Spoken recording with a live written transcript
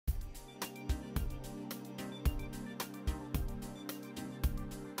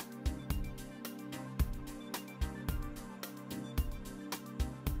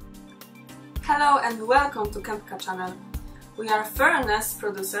Hello and welcome to Kepka channel. We are furnace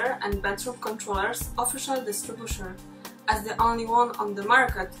producer and Bentrup Controllers official distributor. As the only one on the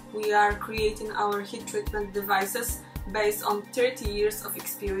market, we are creating our heat treatment devices based on 30 years of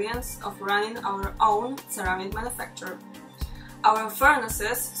experience of running our own ceramic manufacture. Our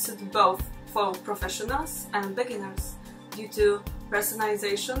furnaces suit both for professionals and beginners due to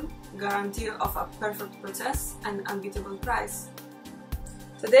personalization, guarantee of a perfect process and unbeatable price.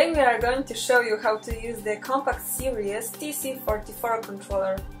 Today we are going to show you how to use the compact series TC44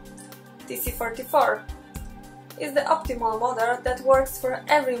 controller. TC44 is the optimal model that works for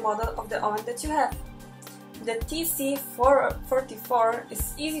every model of the oven that you have. The TC44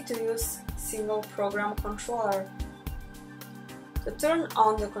 is easy to use single program controller. To turn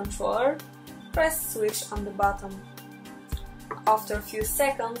on the controller, press switch on the bottom. After a few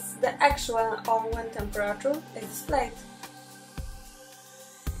seconds, the actual oven temperature is displayed.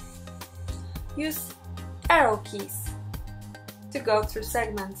 Use arrow keys to go through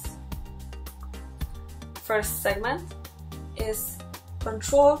segments. First segment is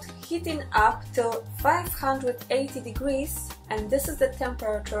controlled heating up till 580 degrees, and this is the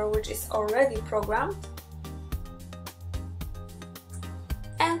temperature which is already programmed.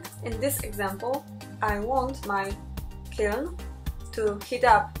 And in this example, I want my kiln to heat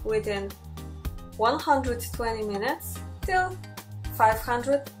up within 120 minutes till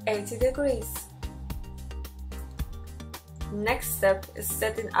 580 degrees. Next step is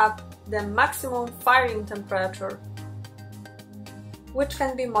setting up the maximum firing temperature, which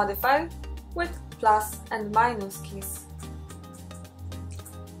can be modified with plus and minus keys.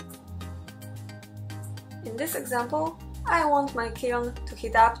 In this example, I want my kiln to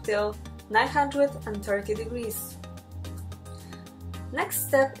heat up till 930 degrees. Next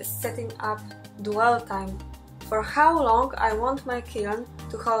step is setting up dwell time, for how long I want my kiln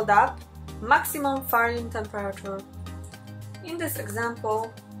to hold up maximum firing temperature. In this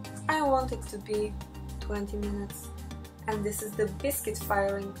example, I want it to be 20 minutes, and this is the biscuit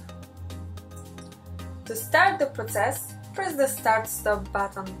firing. To start the process, press the Start-Stop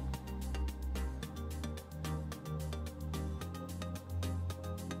button.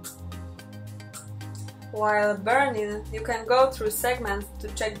 While burning, you can go through segments to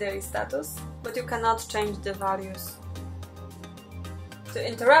check their status, but you cannot change the values. To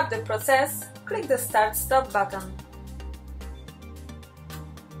interrupt the process, click the Start-Stop button.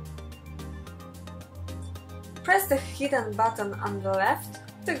 Press the hidden button on the left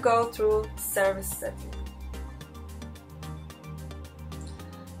to go through service setting.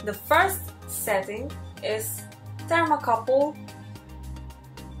 The first setting is thermocouple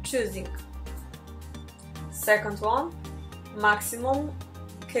choosing. Second one, maximum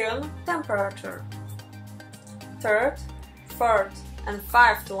kiln temperature. Third, fourth and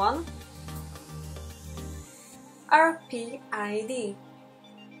fifth one are PID.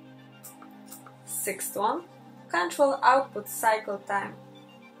 Sixth one, control output cycle time.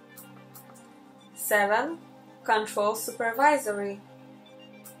 7. Control supervisory.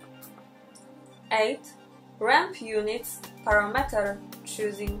 8. Ramp units parameter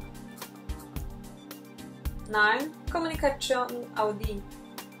choosing. 9. Communication AUD.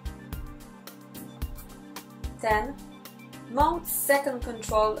 10. Mode second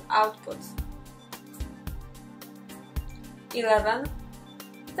control output. 11.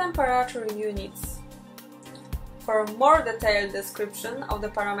 Temperature units. For more detailed description of the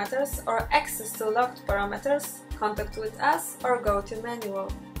parameters or access to locked parameters, contact with us or go to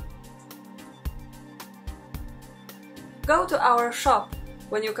manual. Go to our shop,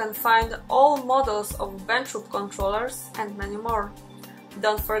 when you can find all models of Bentrup controllers and many more.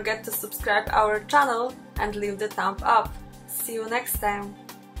 Don't forget to subscribe our channel and leave the thumb up. See you next time!